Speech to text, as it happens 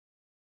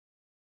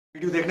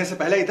Video देखने से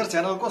पहले इधर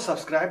चैनल को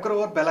सब्सक्राइब करो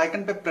और बेल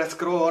आइकन पे प्रेस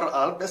करो और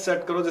ऑल पे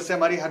सेट करो, जिससे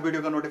हमारी हर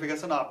वीडियो का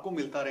नोटिफिकेशन आपको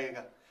मिलता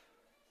रहेगा।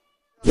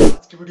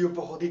 आज की वीडियो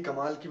बहुत ही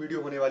कमाल की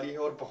वीडियो होने वाली है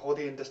और बहुत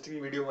ही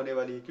इंटरेस्टिंग वीडियो होने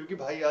वाली है, क्योंकि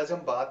भाई आज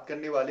हम बात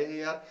करने वाले हैं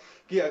यार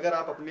कि अगर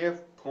आप अपने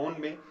फोन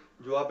में,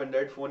 जो आप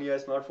एंड्रॉइड फोन या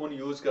स्मार्टफोन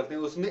यूज करते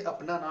हैं, उसमें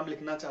अपना नाम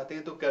लिखना चाहते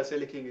हैं तो कैसे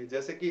लिखेंगे।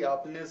 जैसे कि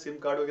आपने सिम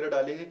कार्ड वगैरह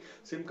डाले हैं,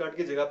 सिम कार्ड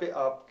की जगह पे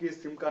आपके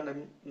सिम का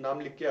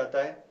नाम लिख के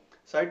आता है।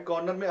 साइड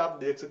कॉर्नर में आप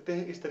देख सकते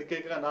हैं इस तरीके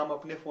का नाम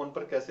अपने फोन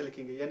पर कैसे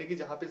लिखेंगे, यानी कि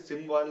जहाँ पे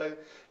सिम वाला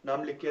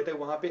नाम लिख के आता है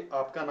वहां पे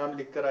आपका नाम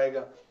लिख कर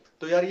आएगा।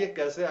 तो यार ये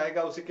कैसे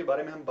आएगा उसी के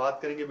बारे में हम बात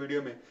करेंगे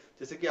वीडियो में।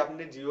 जैसे कि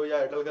आपने जियो या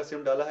एयरटेल का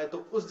सिम डाला है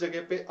तो उस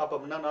जगह पे आप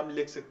अपना नाम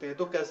लिख सकते हैं,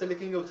 तो कैसे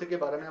लिखेंगे उसी के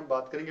बारे में हम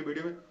बात करेंगे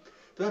वीडियो में।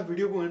 तो यार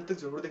वीडियो को अंत तक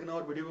जरूर देखना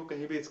और वीडियो को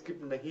कहीं भी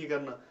स्किप नहीं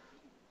करना,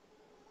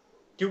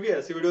 क्योंकि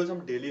ऐसी वीडियोस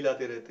हम डेली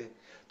लाते रहते हैं।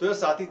 तो यार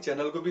साथ ही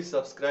चैनल को भी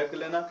सब्सक्राइब कर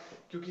लेना,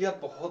 क्योंकि यार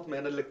बहुत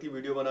मेहनत लगती है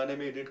वीडियो बनाने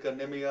में, एडिट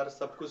करने में, यार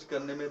सब कुछ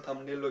करने में,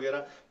 थंबनेल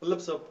वगैरह, मतलब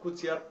सब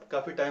कुछ यार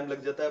काफी टाइम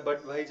लग जाता है।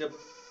 बट भाई जब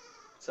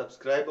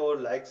सब्सक्राइब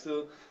और लाइक्स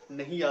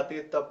नहीं आते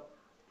तब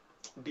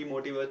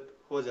डिमोटिवेट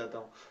हो जाता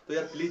हूँ। तो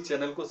यार प्लीज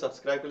चैनल को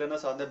सब्सक्राइब कर लेना,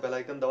 साथ में बेल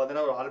आइकन दबा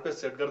देना और ऑल पे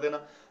सेट कर देना,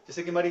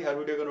 जिससे कि हमारी हर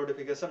वीडियो का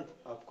नोटिफिकेशन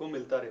आपको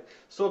मिलता रहे।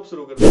 सो अब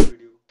शुरू करते हैं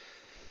वीडियो।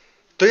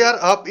 तो यार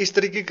आप इस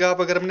तरीके का,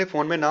 आप अगर अपने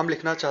फ़ोन में नाम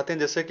लिखना चाहते हैं,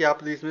 जैसे कि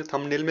आप इसमें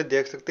थंबनेल में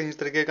देख सकते हैं, इस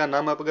तरीके का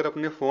नाम आप अगर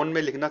अपने फ़ोन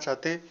में लिखना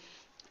चाहते हैं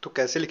तो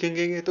कैसे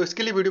लिखेंगे। तो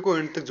इसके लिए वीडियो को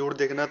एंड तक जरूर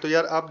देखना। तो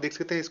यार आप देख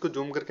सकते हैं, इसको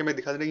जूम करके मैं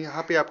दिखा दे रही हूँ,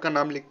 यहाँ पे आपका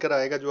नाम लिख कर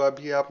आएगा। जो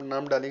अभी आप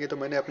नाम डालेंगे, तो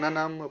मैंने अपना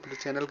नाम, अपने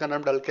चैनल का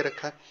नाम डाल के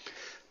रखा है।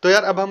 तो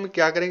यार अब हम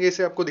क्या करेंगे,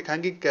 इसे आपको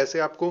दिखाएंगे कि कैसे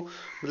आपको,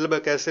 मतलब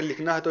कैसे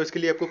लिखना है। तो इसके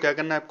लिए आपको क्या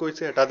करना है, आपको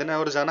इसे हटा देना है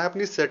और जाना है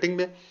अपनी सेटिंग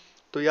में।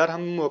 तो यार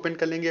हम ओपन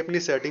कर लेंगे अपनी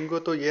सेटिंग को।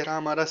 तो ये रहा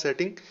हमारा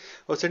सेटिंग,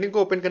 और सेटिंग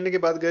को ओपन करने के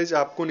बाद गाइस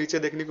आपको नीचे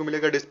देखने को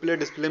मिलेगा डिस्प्ले।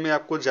 डिस्प्ले में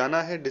आपको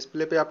जाना है,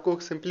 डिस्प्ले पे आपको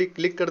सिंपली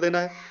क्लिक कर देना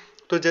है।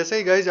 तो जैसे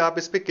ही गाइज आप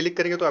इस पर क्लिक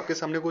करेंगे तो आपके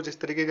सामने कुछ इस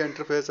तरीके का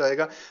इंटरफेस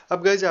आएगा।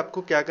 अब गाइज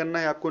आपको क्या करना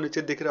है, आपको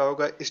नीचे दिख रहा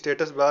होगा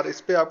स्टेटस बार, इस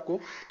पर आपको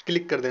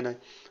क्लिक कर देना है।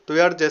 तो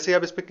यार जैसे ही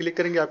आप इस पर क्लिक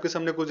करेंगे आपके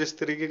सामने कुछ इस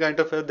तरीके का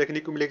इंटरफेस देखने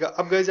को मिलेगा।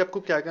 अब गाइज आपको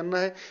क्या करना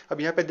है,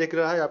 अब यहाँ पे देख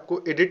रहा है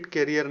आपको एडिट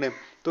कैरियर नेम,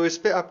 तो इस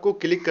पर आपको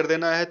क्लिक कर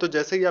देना है। तो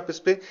जैसे ही आप इस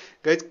पर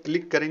गाइज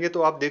क्लिक करेंगे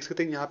तो आप देख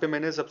सकते हैं यहाँ पे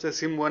मैंने सबसे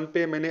सिम 1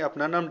 पे मैंने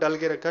अपना नाम डाल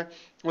के रखा है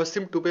और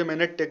सिम 2 पे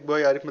मैंने टेक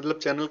बॉय आरिफ मतलब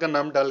चैनल का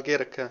नाम डाल के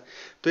रखा है।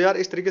 तो यार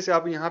इस तरीके से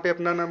आप यहाँ पे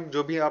अपना नाम,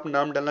 जो भी आप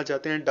नाम डालना चाहते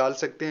हैं, डाल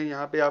सकते हैं।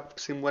 यहाँ पे आप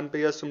सिम 1 पे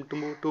या सिम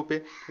 2 पे,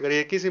 अगर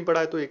एक ही सिम पड़ा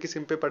है तो एक ही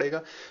सिम पे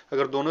पड़ेगा,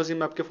 अगर दोनों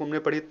सिम आपके फ़ोन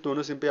में पड़ी तो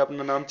दोनों सिम पे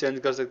अपना नाम चेंज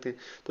कर सकते हैं।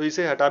 तो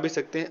इसे हटा भी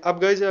सकते हैं। अब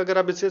गाइज अगर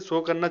आप इसे शो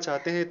करना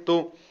चाहते हैं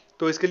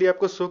तो इसके लिए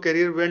आपको show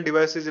career when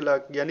devices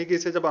lock, यानी कि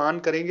इसे जब ऑन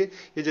करेंगे,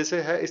 ये जैसे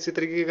है इसी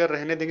तरीके का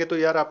रहने देंगे तो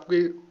यार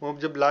आपकी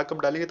जब लॉक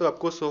अप डालेंगे तो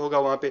आपको शो होगा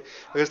वहाँ पे।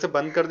 अगर इसे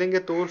बंद कर देंगे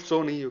तो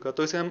शो नहीं होगा।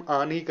 तो इसे हम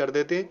ऑन ही कर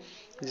देते हैं,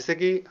 जिससे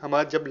कि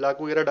हमारा जब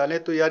लॉक वगैरह डालें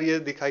तो यार ये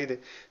दिखाई दे।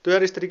 तो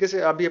यार इस तरीके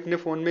से आप भी अपने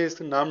फ़ोन में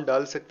इस नाम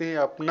डाल सकते हैं,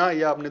 अपना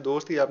या अपने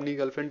दोस्त या अपनी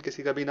गर्लफ्रेंड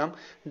किसी का भी नाम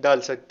डाल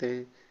सकते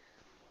हैं।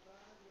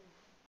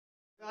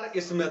 यार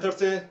इस मेथड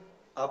से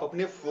आप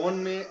अपने फोन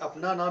में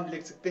अपना नाम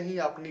लिख सकते हैं,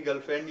 या अपनी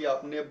गर्लफ्रेंड या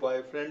अपने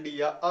बॉयफ्रेंड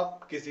या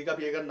आप किसी का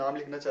भी अगर नाम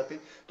लिखना चाहते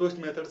हैं तो इस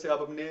मेथड से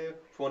आप अपने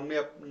फोन में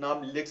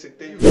नाम लिख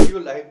सकते हैं। वीडियो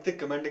लाइक थे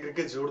कमेंट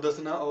करके जरूर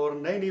दसना, और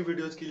नई नई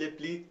वीडियोस के लिए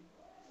please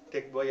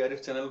take boy Arif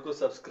channel को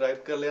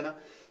सब्सक्राइब कर लेना।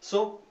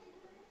 So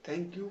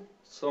thank you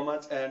so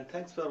much and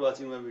thanks for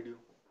watching my video.